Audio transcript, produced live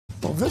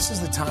Well, this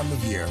is the time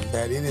of year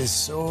that it is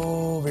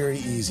so very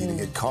easy to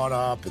get caught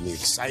up in the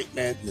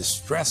excitement and the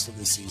stress of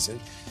the season.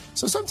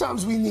 So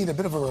sometimes we need a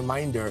bit of a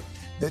reminder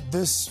that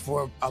this,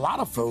 for a lot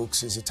of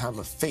folks, is a time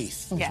of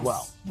faith as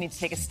well. We need to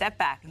take a step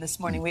back. And this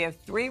morning, we have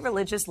three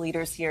religious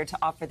leaders here to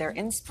offer their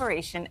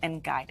inspiration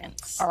and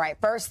guidance. All right,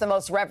 first, the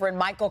Most Reverend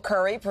Michael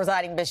Curry,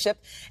 presiding bishop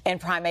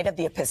and primate of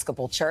the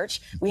Episcopal Church.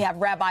 We have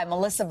Rabbi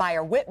Melissa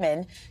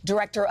Buyer-Witman,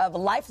 director of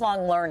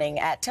lifelong learning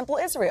at Temple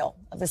Israel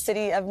of the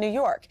city of New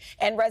York,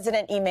 and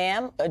resident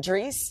Imam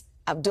Idris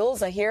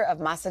Abdul-Zahir of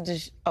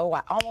Masjid. Oh,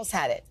 I almost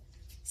had it.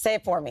 Say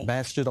it for me.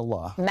 Masjid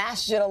Allah.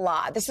 Masjid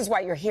Allah. This is why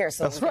you're here,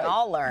 so we can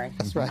all learn.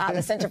 That's right.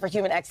 The Center for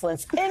Human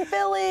Excellence in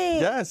Philly.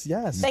 Yes,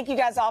 yes. Thank you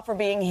guys all for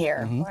being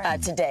here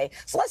today.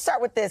 So let's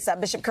start with this.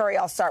 Bishop Curry,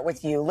 I'll start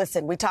with you.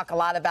 Listen, we talk a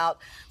lot about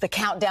the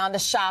countdown to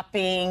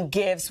shopping,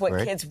 gifts,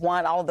 what kids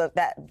want, all of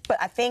that.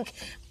 But I think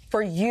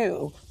for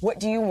you, what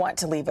do you want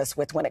to leave us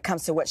with when it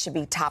comes to what should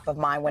be top of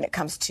mind when it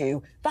comes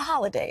to the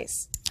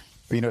holidays?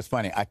 You know, it's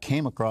funny. I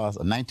came across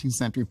a 19th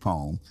century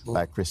poem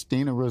by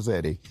Christina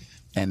Rossetti.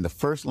 And the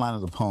first line of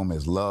the poem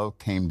is, love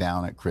came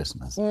down at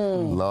Christmas.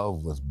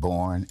 Love was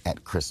born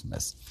at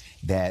Christmas.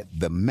 That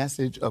the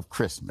message of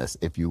Christmas,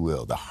 if you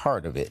will, the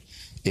heart of it,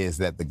 is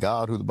that the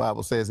God who the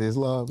Bible says is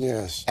love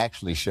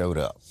actually showed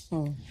up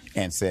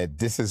and said,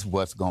 this is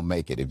what's going to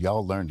make it. If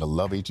y'all learn to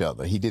love each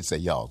other, he did say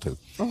y'all too.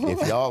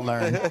 If y'all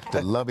learn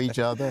to love each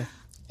other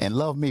and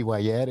love me while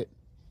you're at it,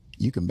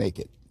 you can make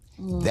it.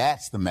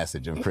 That's the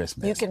message of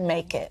Christmas. You can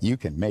make it. You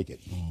can make it.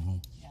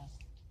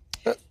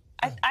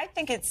 I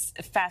think it's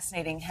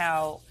fascinating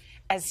how,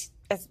 as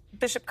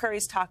Bishop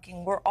Curry's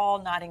talking, we're all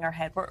nodding our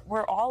head.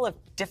 We're all of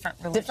different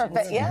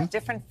religions,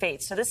 different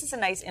faiths. So this is a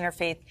nice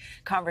interfaith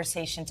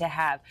conversation to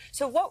have.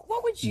 So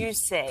what would you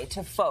say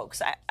to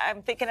folks?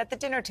 I'm thinking at the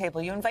dinner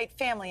table, you invite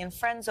family and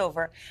friends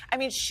over. I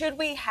mean, should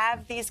we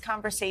have these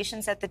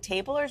conversations at the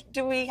table, or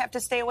do we have to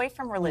stay away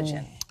from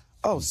religion?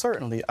 Oh,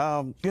 certainly.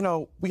 You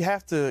know, we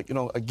have to,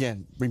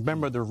 again,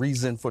 remember the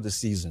reason for the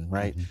season,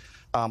 right?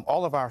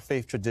 All of our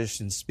faith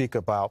traditions speak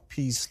about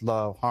peace,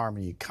 love,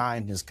 harmony,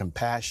 kindness,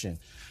 compassion.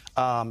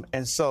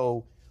 And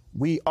so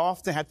we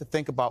often have to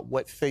think about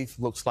what faith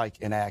looks like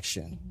in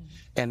action.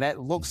 And that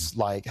looks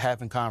like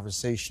having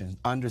conversation,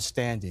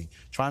 understanding,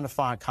 trying to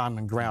find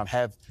common ground,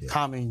 have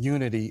common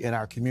unity in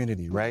our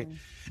community, right?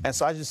 And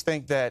so I just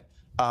think that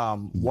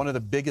one of the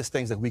biggest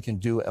things that we can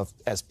do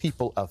as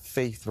people of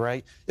faith,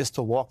 right, is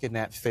to walk in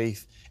that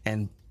faith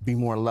and be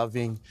more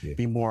loving,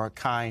 be more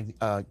kind,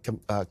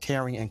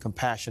 caring, and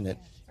compassionate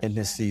in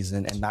this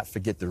season, and not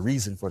forget the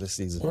reason for the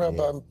season.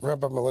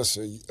 Rabbi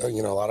Melissa, a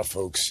lot of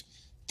folks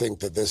think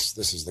that this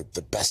is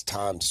the best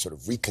time to sort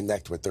of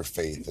reconnect with their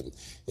faith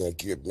and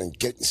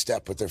get in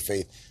step with their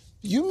faith.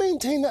 You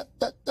maintain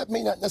that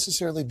may not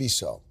necessarily be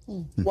so.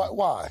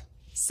 Why?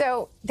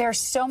 So there's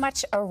so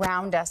much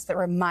around us that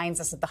reminds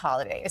us of the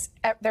holidays.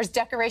 There's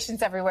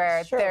decorations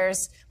everywhere.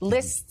 There's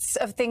lists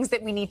of things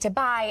that we need to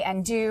buy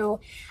and do.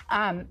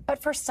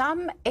 But for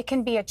some, it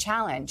can be a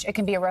challenge. It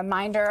can be a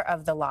reminder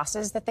of the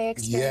losses that they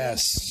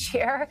experienced this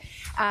year.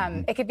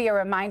 It could be a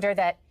reminder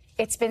that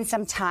it's been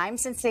some time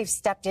since they've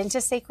stepped into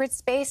sacred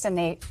space, and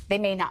they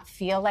may not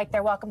feel like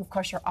they're welcome. Of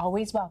course, you're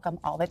always welcome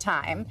all the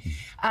time.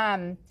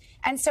 And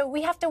so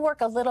we have to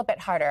work a little bit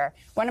harder.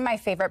 One of my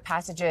favorite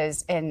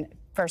passages in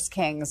 1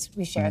 Kings,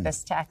 we share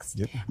this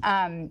text.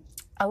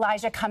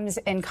 Elijah comes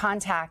in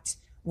contact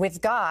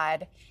with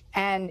God,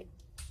 and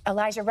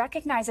Elijah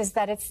recognizes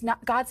that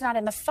God's not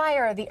in the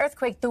fire, the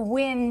earthquake, the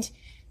wind.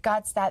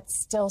 God's that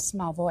still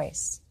small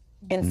voice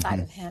inside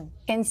of him,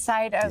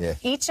 inside of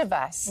each of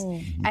us.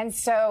 And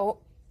so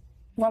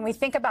when we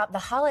think about the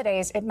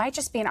holidays, it might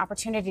just be an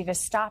opportunity to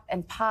stop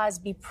and pause,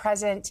 be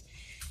present,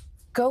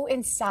 go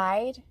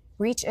inside,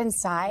 reach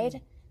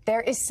inside. There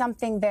is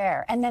something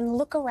there, and then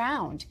look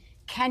around.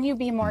 Can you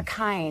be more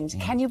kind?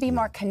 Can you be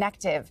more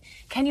connective?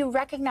 Can you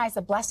recognize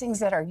the blessings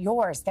that are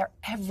yours? They're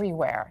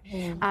everywhere.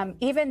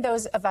 Even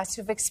those of us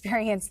who've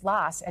experienced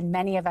loss, and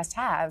many of us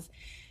have,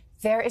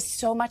 there is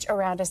so much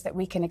around us that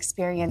we can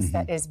experience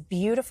that is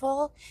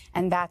beautiful,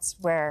 and that's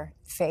where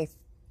faith,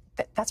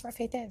 that's where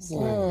faith is.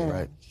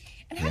 Right.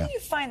 And how do you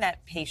find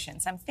that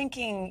patience? I'm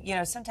thinking,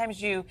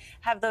 sometimes you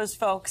have those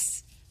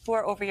folks who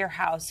are over your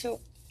house who,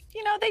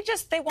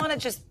 they want to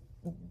just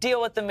deal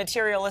with the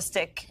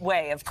materialistic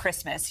way of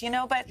Christmas,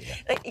 but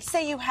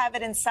say you have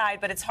it inside,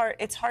 but it's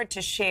hard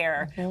to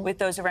share with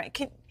those around.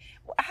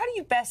 How do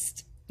you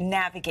best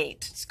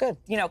navigate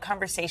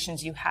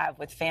conversations you have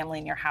with family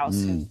in your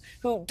house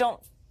who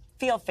don't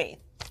feel faith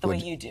the way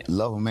you do?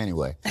 Love them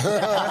anyway.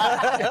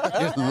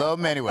 Just love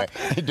them anyway.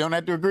 You don't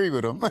have to agree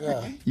with them.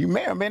 You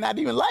may or may not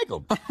even like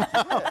them.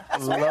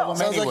 Love them anyway.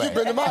 Sounds like you've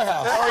been to my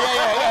house.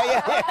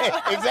 Oh,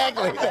 yeah.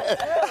 Exactly.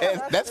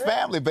 That's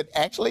family, but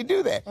actually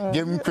do that.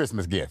 Give them a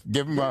Christmas gift.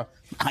 Give them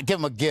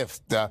a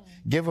gift.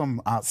 Give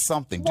them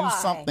something. Why? Do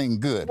something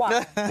good.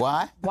 Why?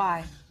 Why?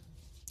 Why?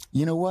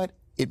 You know what?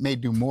 It may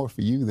do more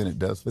for you than it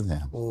does for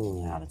them.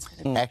 Wow, that's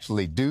good.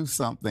 Actually do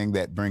something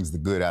that brings the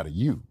good out of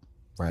you,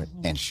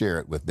 and share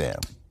it with them.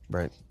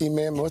 Right.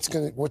 Imam, what's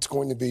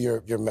going to be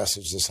your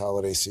message this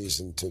holiday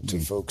season to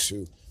folks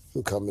who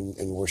come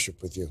and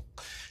worship with you?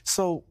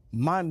 So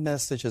my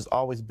message has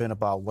always been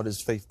about what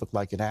does faith look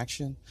like in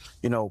action.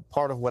 You know,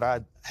 part of what I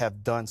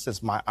have done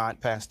since my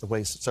aunt passed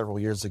away several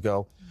years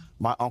ago,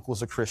 my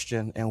uncle's a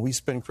Christian, and we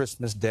spend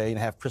Christmas Day and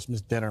have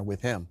Christmas dinner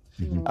with him.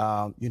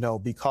 You know,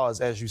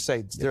 because as you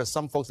say, there are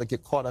some folks that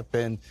get caught up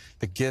in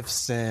the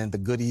gifts and the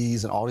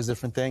goodies and all these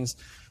different things.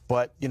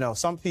 But, you know,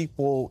 some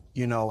people,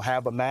 you know,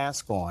 have a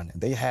mask on,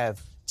 and they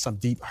have some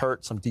deep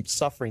hurt, some deep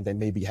suffering that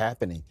may be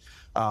happening.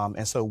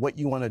 And so what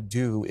you want to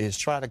do is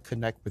try to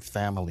connect with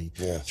family,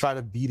 try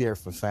to be there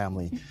for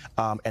family.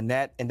 And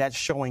that's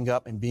showing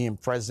up and being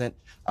present.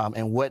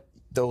 And what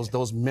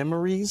those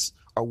memories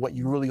are what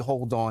you really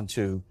hold on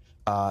to,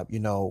 you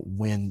know,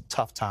 when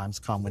tough times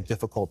come, when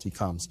difficulty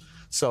comes.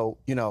 So,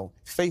 you know,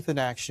 faith in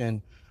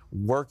action,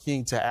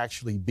 working to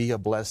actually be a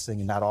blessing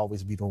and not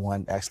always be the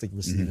one actually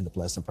receiving the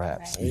blessing,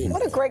 perhaps. Right.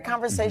 What a great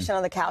conversation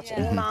on the couch.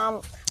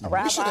 Imam,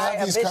 Rabbi, we should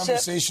have these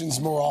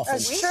conversations more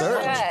often.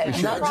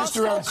 Not just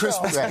around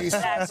Christmas and Easter.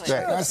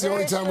 That's the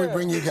only time we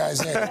bring you guys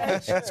in.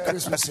 It's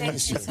Christmas and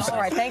Easter. All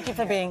right, thank you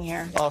for being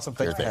here. Awesome.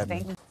 Thanks for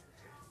having me.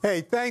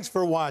 Hey, thanks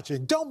for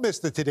watching. Don't miss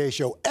the Today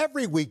Show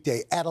every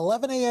weekday at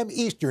 11 a.m.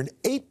 Eastern,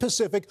 8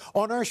 Pacific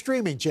on our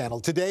streaming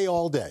channel, Today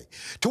All Day.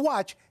 To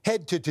watch,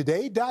 head to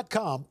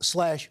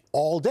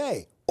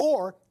today.com/allday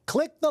or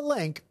click the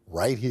link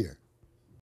right here.